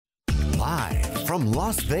Live from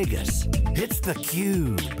Las Vegas, it's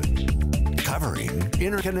theCUBE. Covering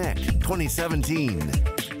InterConnect 2017.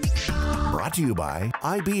 Brought to you by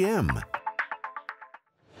IBM.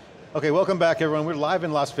 Okay, welcome back everyone. We're live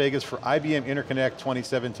in Las Vegas for IBM InterConnect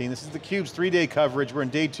 2017. This is theCUBE's 3-day coverage. We're in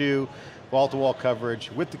day 2, wall-to-wall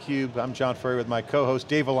coverage with theCUBE. I'm John Furrier with my co-host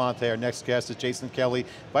Dave Vellante. Our next guest is Jason Kelley,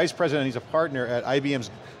 Vice President. He's a partner at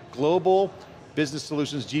IBM's Global Business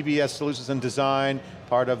Solutions, GBS Solutions and Design,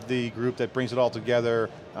 part of the group that brings it all together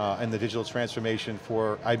in the digital transformation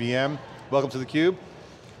for IBM. Welcome to theCUBE.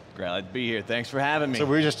 Glad to be here, thanks for having me. So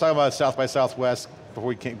we were just talking about South by Southwest before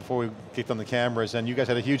we kicked on the cameras, and you guys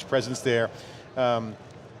had a huge presence there. But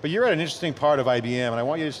you're at an interesting part of IBM, and I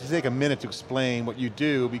want you to take a minute to explain what you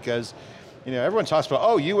do, because everyone talks about,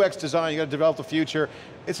 oh, UX design, you got to develop the future.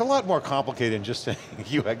 It's a lot more complicated than just saying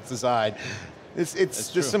UX design.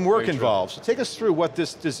 There's some work involved. So take us through what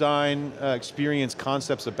this design experience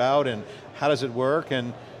concept's about, and how does it work,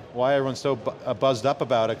 and why everyone's so buzzed up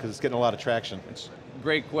about it, because it's getting a lot of traction. It's a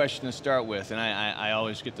great question to start with, and I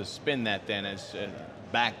always get to spin that then as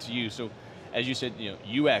back to you. So as you said,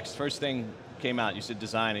 UX, first thing came out, you said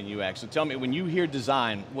design and UX. So tell me, when you hear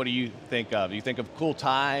design, what do you think of? Do you think of cool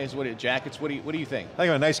ties, jackets, what do you think? I think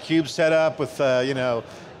of a nice cube setup with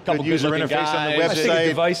couple good user interface guys. on the website. I think of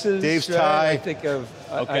devices. Dave's right? tie. I think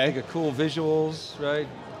of cool visuals, right?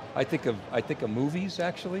 I think of movies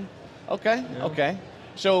actually. Okay, okay.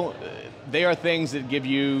 So they are things that give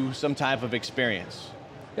you some type of experience.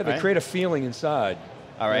 Yeah, they create a feeling inside.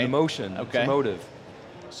 All right. An emotion, it's emotive.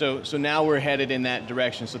 So now we're headed in that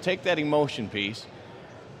direction. So take that emotion piece,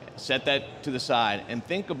 set that to the side, and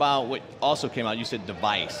think about what also came out. You said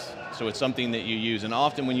device. So it's something that you use, and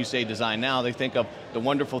often when you say design now, they think of the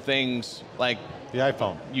wonderful things like the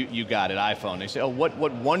iPhone. You got it, iPhone. They say, oh, what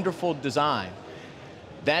wonderful design.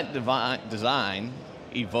 That design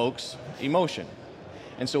evokes emotion.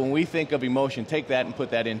 And so when we think of emotion, take that and put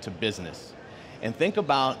that into business. And think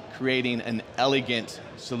about creating an elegant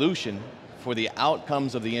solution for the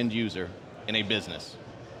outcomes of the end user in a business.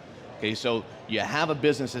 Okay, so you have a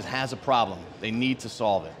business that has a problem, they need to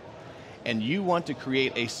solve it. And you want to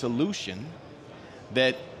create a solution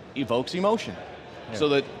that evokes emotion. Yeah. So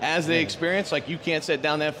that as they experience, like you can't set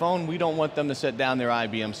down that phone, we don't want them to set down their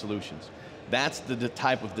IBM solutions. That's the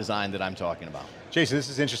type of design that I'm talking about. Jason, this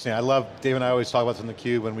is interesting. I love, Dave and I always talk about this on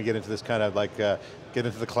theCUBE when we get into this kind of like, get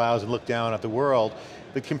into the clouds and look down at the world.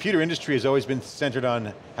 The computer industry has always been centered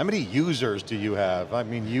on, how many users do you have? I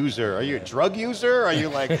mean, user, are you a drug user? Are you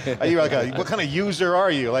like, what kind of user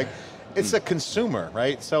are you? Like, it's a consumer,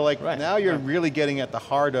 right? So like, now you're really getting at the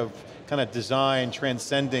heart of kind of design,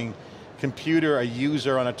 transcending computer, a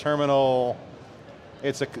user on a terminal.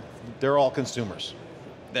 They're all consumers.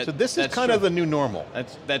 So this is kind of the new normal.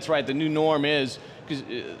 That's right, the new norm is, because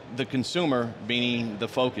the consumer being the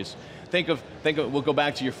focus. Think of, we'll go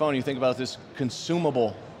back to your phone, you think about this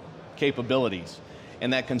consumable capabilities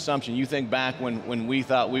and that consumption. You think back when we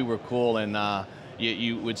thought we were cool, and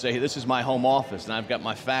you would say, this is my home office, and I've got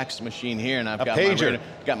my fax machine here, and I've got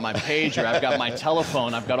my pager, I've got my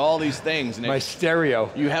telephone, I've got all these things. And my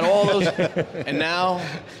stereo. You had all those, and now,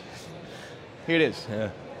 here it is.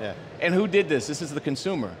 Yeah. Yeah. And who did this? This is the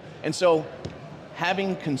consumer. And so,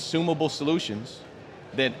 having consumable solutions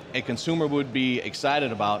that a consumer would be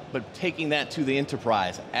excited about, but taking that to the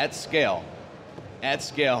enterprise at scale. At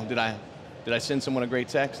scale, did I send someone a great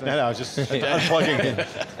text? No, I was just unplugging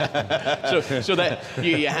it. so that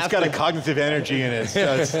you have it's got a cognitive energy in it,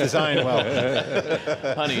 so it's designed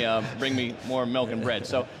well. Honey, bring me more milk and bread.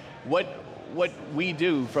 So what we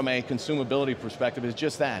do from a consumability perspective is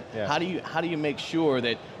just that. Yeah. How do you make sure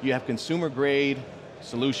that you have consumer grade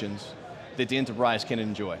solutions that the enterprise can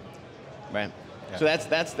enjoy, right? Yeah. So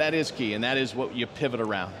that is key, and that is what you pivot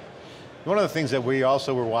around. One of the things that we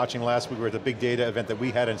also were watching last week, we were at the big data event that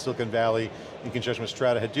we had in Silicon Valley in conjunction with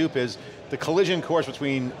Strata Hadoop, is the collision course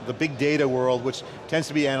between the big data world, which tends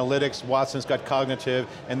to be analytics, Watson's got cognitive,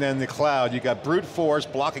 and then the cloud. You got brute force,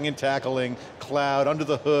 blocking and tackling, cloud, under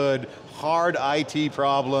the hood, hard IT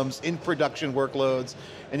problems, in production workloads,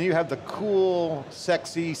 and you have the cool,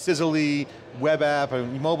 sexy, sizzly web app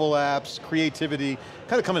and mobile apps, creativity,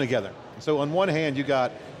 kind of coming together. So on one hand, you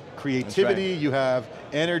got creativity, you have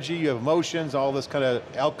energy, you have emotions, all this kind of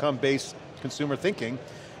outcome-based consumer thinking.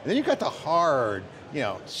 And then you've got the hard,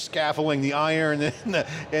 scaffolding, the iron,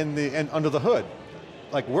 and under the hood,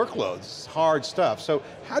 like workloads, hard stuff. So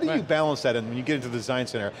how do you balance that when you get into the design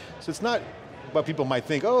center? So it's not what people might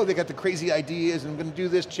think, oh, they got the crazy ideas and I'm going to do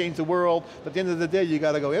this, change the world, but at the end of the day, you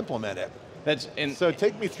got to go implement it. So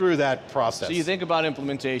take me through that process. So you think about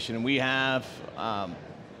implementation, and we have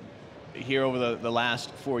here over the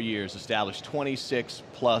last 4 years, established 26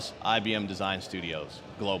 plus IBM design studios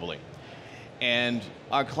globally. And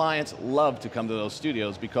our clients love to come to those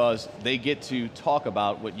studios because they get to talk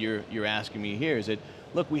about what you're asking me here, is that,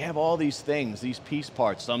 look, we have all these things, these piece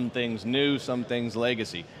parts, some things new, some things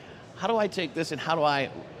legacy. How do I take this and how do I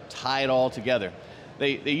tie it all together?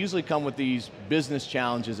 They usually come with these business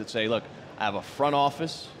challenges that say, look, I have a front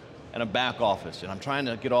office and a back office, and I'm trying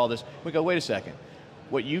to get all this. We go, wait a second.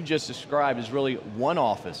 What you've just described is really one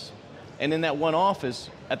office. And in that one office,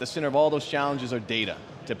 at the center of all those challenges are data,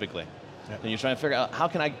 typically. Yeah. And you're trying to figure out, how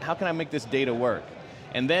can I make this data work?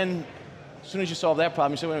 And then, as soon as you solve that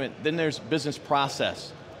problem, you say, wait a minute, then there's business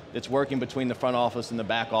process that's working between the front office and the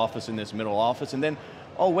back office and this middle office. And then,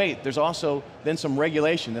 oh wait, there's also then some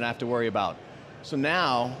regulation that I have to worry about. So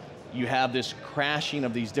now, you have this crashing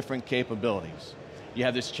of these different capabilities. You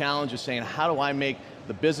have this challenge of saying, how do I make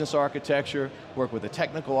the business architecture work with the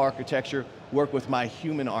technical architecture, work with my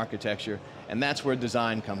human architecture, and that's where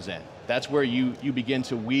design comes in. That's where you begin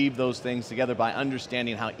to weave those things together by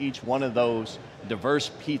understanding how each one of those diverse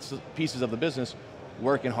pieces of the business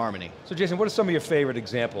work in harmony. So Jason, what are some of your favorite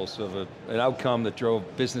examples of an outcome that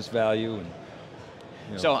drove business value? And,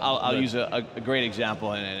 you know, so I'll use a great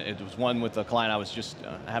example, and it was one with a client I was just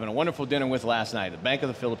having a wonderful dinner with last night, the Bank of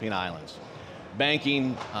the Philippine Islands.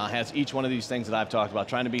 Banking has each one of these things that I've talked about,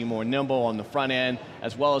 trying to be more nimble on the front end,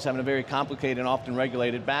 as well as having a very complicated and often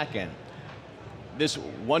regulated back end. This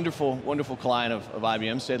wonderful, wonderful client of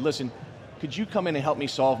IBM said, listen, could you come in and help me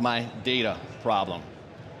solve my data problem?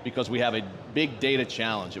 Because we have a big data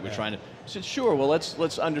challenge that we're trying to. I said, sure, well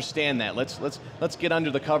let's understand that. Let's get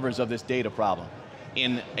under the covers of this data problem.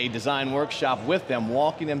 In a design workshop with them,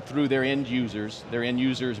 walking them through their end users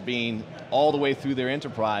being all the way through their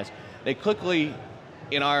enterprise, they quickly,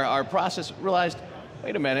 in our process, realized,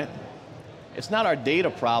 wait a minute, it's not our data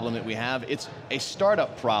problem that we have, it's a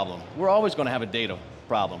startup problem. We're always going to have a data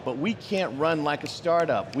problem, but we can't run like a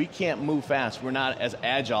startup. We can't move fast. We're not as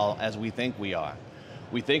agile as we think we are.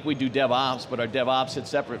 We think we do DevOps, but our DevOps sits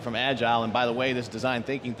separate from Agile, and by the way, this design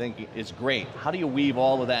thinking is great. How do you weave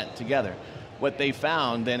all of that together? What they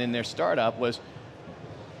found then in their startup was,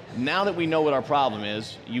 now that we know what our problem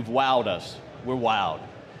is, you've wowed us, we're wowed.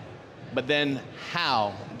 But then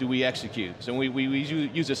how do we execute? So we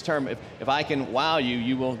use this term, if I can wow you,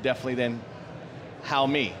 you will definitely then how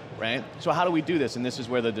me, right? So how do we do this? And this is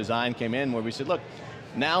where the design came in, where we said, look,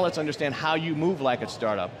 now let's understand how you move like a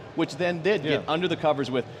startup, which then did get under the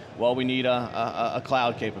covers with, well, we need a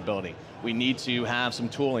cloud capability. We need to have some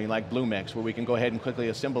tooling like Bluemix, where we can go ahead and quickly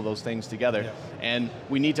assemble those things together. Yeah. And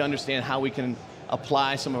we need to understand how we can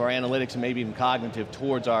apply some of our analytics and maybe even cognitive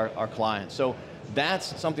towards our clients. So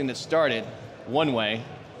that's something that started one way,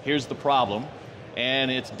 here's the problem,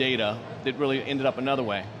 and it's data that really ended up another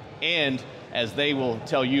way. And as they will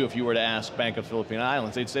tell you if you were to ask Bank of Philippine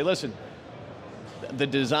Islands, they'd say, listen, the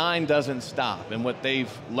design doesn't stop, and what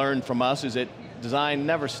they've learned from us is that design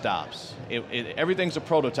never stops. Everything's a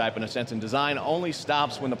prototype in a sense, and design only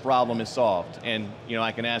stops when the problem is solved. And you know,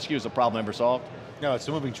 I can ask you, is the problem ever solved? No, it's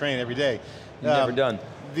a moving train every day. Never done.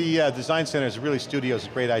 The design center is really studios, a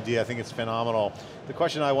great idea. I think it's phenomenal. The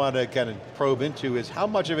question I wanted to kind of probe into is how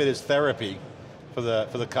much of it is therapy for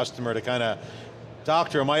the customer to kind of,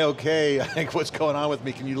 doctor, am I okay? I think what's going on with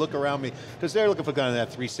me? Can you look around me? Because they're looking for kind of that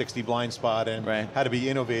 360 blind spot and how to be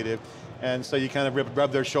innovative. And so you kind of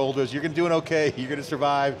rub their shoulders, you're doing okay, you're going to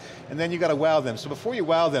survive, and then you got to wow them. So before you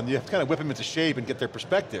wow them, you have to kind of whip them into shape and get their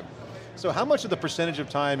perspective. So how much of the percentage of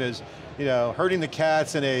time is, you know, herding the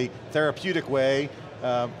cats in a therapeutic way,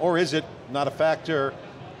 or is it not a factor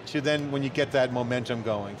to then when you get that momentum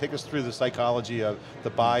going? Take us through the psychology of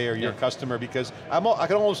the buyer, your customer, because I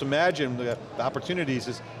can almost imagine the opportunities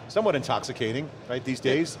is somewhat intoxicating, right, these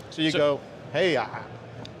days. So you go, hey,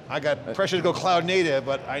 I got pressure to go cloud native,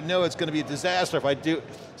 but I know it's going to be a disaster if I do.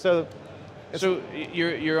 So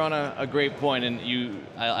you're on a great point, and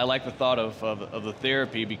I like the thought of the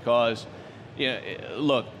therapy because, you know,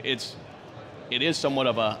 look, it is somewhat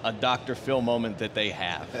of a Dr. Phil moment that they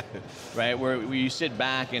have, right? Where you sit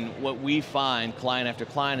back and what we find client after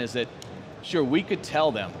client is that, sure, we could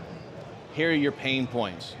tell them, here are your pain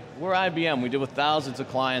points. We're IBM, we deal with thousands of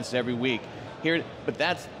clients every week. But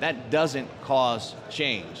that doesn't cause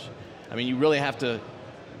change. I mean, you really have to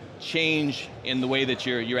change in the way that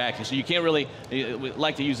you're acting. So you can't really, we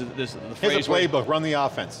like to use the phrase. Here's a playbook, run the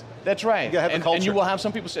offense. That's right. You gotta have a culture. And you will have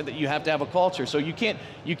some people say that you have to have a culture. So you can't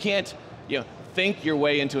think your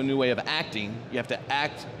way into a new way of acting. You have to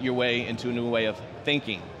act your way into a new way of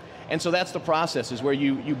thinking. And so that's the process, is where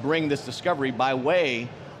you bring this discovery by way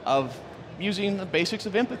of using the basics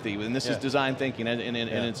of empathy, and this is design thinking, and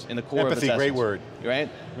it's in the core empathy, of its essence. great word. Right?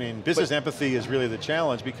 I mean, business empathy is really the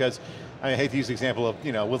challenge, because I hate to use the example of,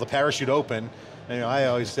 will the parachute open? And, I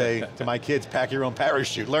always say to my kids, pack your own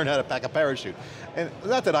parachute, learn how to pack a parachute. And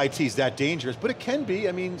not that IT is that dangerous, but it can be.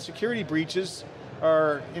 I mean, security breaches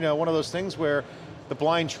are one of those things where the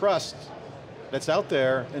blind trust that's out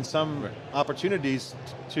there in some opportunities,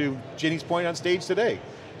 to Ginny's point on stage today,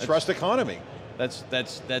 trust economy. That's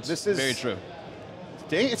very true.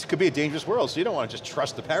 It could be a dangerous world, so you don't want to just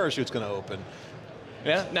trust the parachute's going to open.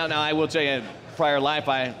 Yeah, now I will tell you, prior life,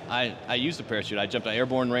 I used a parachute. I jumped an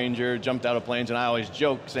airborne ranger, jumped out of planes, and I always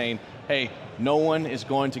joke saying, hey, no one is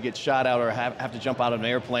going to get shot out or have to jump out of an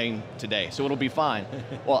airplane today, so it'll be fine.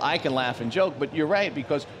 Well, I can laugh and joke, but you're right,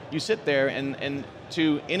 because you sit there and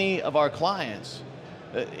to any of our clients,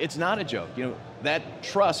 it's not a joke. That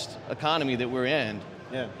trust economy that we're in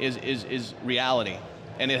is reality,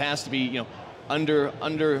 and it has to be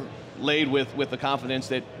underlaid with the confidence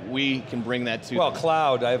that we can bring that to. Well,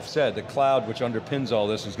 cloud, I've said, the cloud which underpins all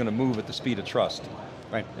this is going to move at the speed of trust.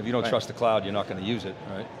 Right. If you don't trust the cloud, you're not going to use it,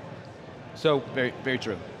 right? So, very, very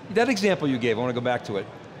true. That example you gave, I want to go back to it,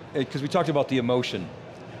 because we talked about the emotion.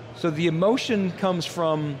 So the emotion comes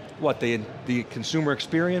from what, the consumer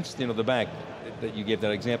experience, the bank that you gave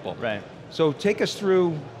that example. Right. So take us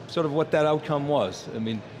through sort of what that outcome was. I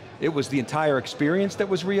mean, it was the entire experience that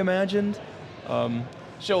was reimagined?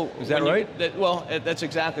 So is that right? That's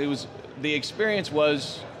exactly, the experience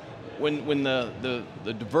was when the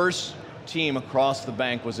diverse team across the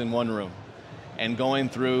bank was in one room and going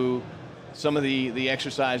through some of the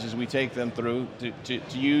exercises we take them through to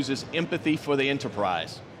use this empathy for the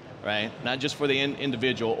enterprise, right? Not just for the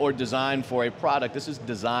individual or design for a product, this is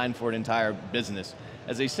designed for an entire business.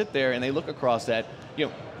 As they sit there and they look across that,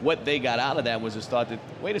 what they got out of that was this thought that,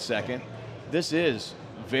 wait a second, this is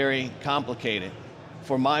very complicated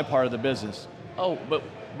for my part of the business. Oh,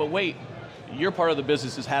 but wait, your part of the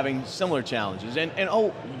business is having similar challenges, and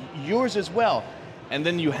oh, yours as well. And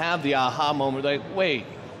then you have the aha moment, like, wait,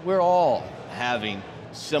 we're all having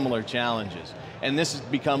similar challenges. And this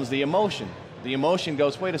becomes the emotion. The emotion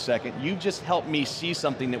goes, wait a second, you just helped me see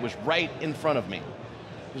something that was right in front of me.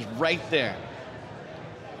 It was right there.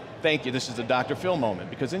 Thank you, this is the Dr. Phil moment.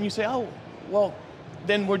 Because then you say, oh, well,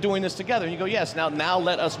 then we're doing this together. And you go, yes, now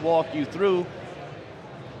let us walk you through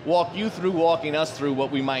walking us through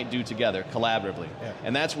what we might do together, collaboratively. Yeah.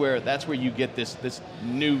 And that's where you get this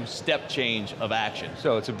new step change of action.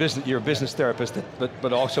 So it's you're a business therapist,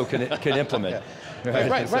 but also can implement.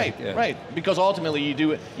 Yeah. Right. Because ultimately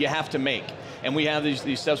you have to make. And we have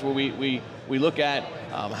these steps where we look at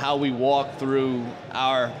how we walk through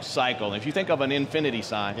our cycle. And if you think of an infinity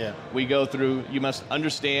sign, we go through, you must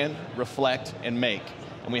understand, reflect, and make.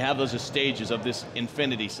 And we have those as stages of this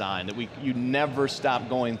infinity sign that you never stop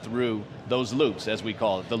going through those loops, as we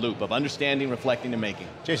call it, the loop of understanding, reflecting, and making.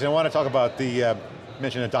 Jason, I want to talk about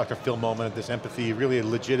mention a Dr. Phil moment, this empathy, really a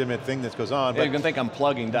legitimate thing that goes on. Yeah, you're going to think I'm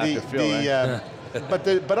plugging Dr. Phil,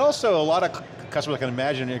 right? but also a lot of customers, I can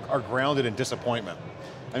imagine, are grounded in disappointment.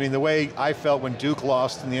 I mean, the way I felt when Duke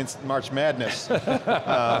lost in the March Madness,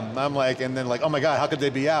 I'm like, and then like, oh my God, how could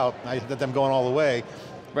they be out? I had them going all the way.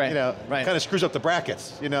 Right, kind of screws up the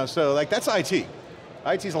brackets, so like that's IT.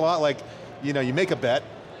 IT's a lot like, you make a bet,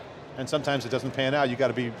 and sometimes it doesn't pan out, you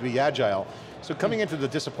got to be agile. So coming into the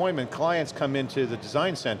disappointment, clients come into the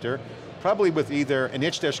design center, probably with either an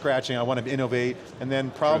itch they're scratching, I want to innovate, and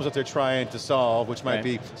then problems that they're trying to solve, which might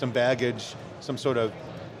be some baggage, some sort of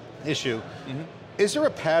issue. Mm-hmm. Is there a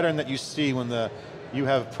pattern that you see when you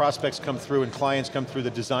have prospects come through and clients come through the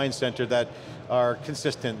design center that are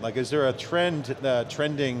consistent? Like, is there a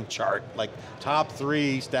trending chart, like top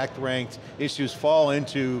 3 stacked ranked issues fall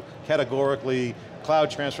into categorically cloud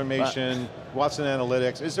transformation, Watson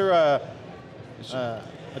Analytics? Is there a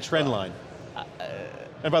trend line?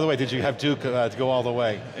 And by the way, did you have Duke to go all the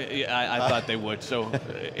way? I thought they would. So,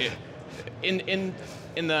 in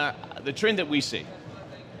the trend that we see,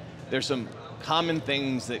 there's some common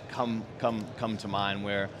things that come to mind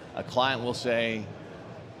where a client will say,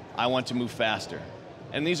 I want to move faster.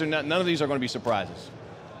 And none of these are going to be surprises.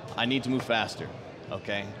 I need to move faster,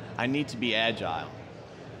 okay? I need to be agile.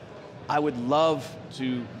 I would love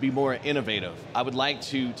to be more innovative. I would like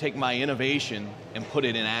to take my innovation and put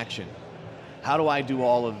it in action. How do I do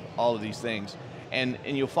all of these things? And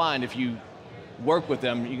you'll find if you work with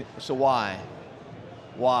them, so why?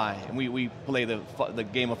 Why? And we play the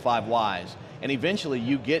game of 5 whys. And eventually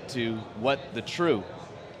you get to what the true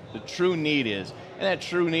need is. And that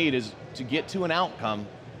true need is to get to an outcome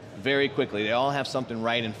very quickly. They all have something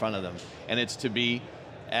right in front of them. And it's to be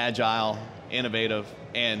agile, innovative,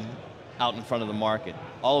 and out in front of the market.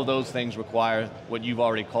 All of those things require what you've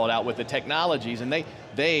already called out with the technologies, and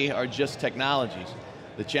they are just technologies.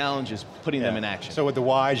 The challenge is putting them in action. So with the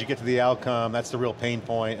whys, you get to the outcome, that's the real pain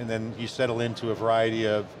point, and then you settle into a variety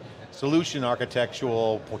of solution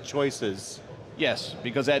architectural choices. Yes,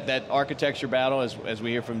 because that architecture battle, as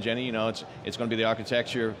we hear from Jenny, it's going to be the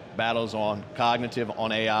architecture battles on cognitive,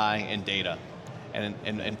 on AI, and data.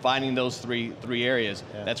 And finding those three areas,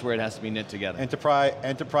 that's where it has to be knit together.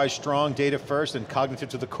 Enterprise strong, data first, and cognitive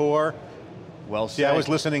to the core. Well said. See, I was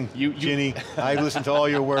listening, Ginny. I listened to all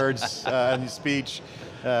your words in your speech.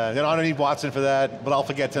 I don't need Watson for that, but I'll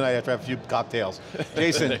forget tonight after I have a few cocktails.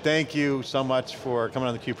 Jason, thank you so much for coming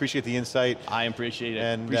on theCUBE. Appreciate the insight. I appreciate it,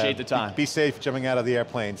 and appreciate the time. Be safe jumping out of the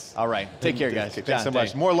airplanes. All right, take care guys. Thanks so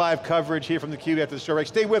much. More live coverage here from theCUBE after the short break.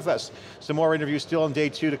 Stay with us. Some more interviews still on day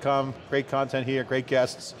 2 to come. Great content here, great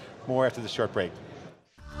guests. More after the short break.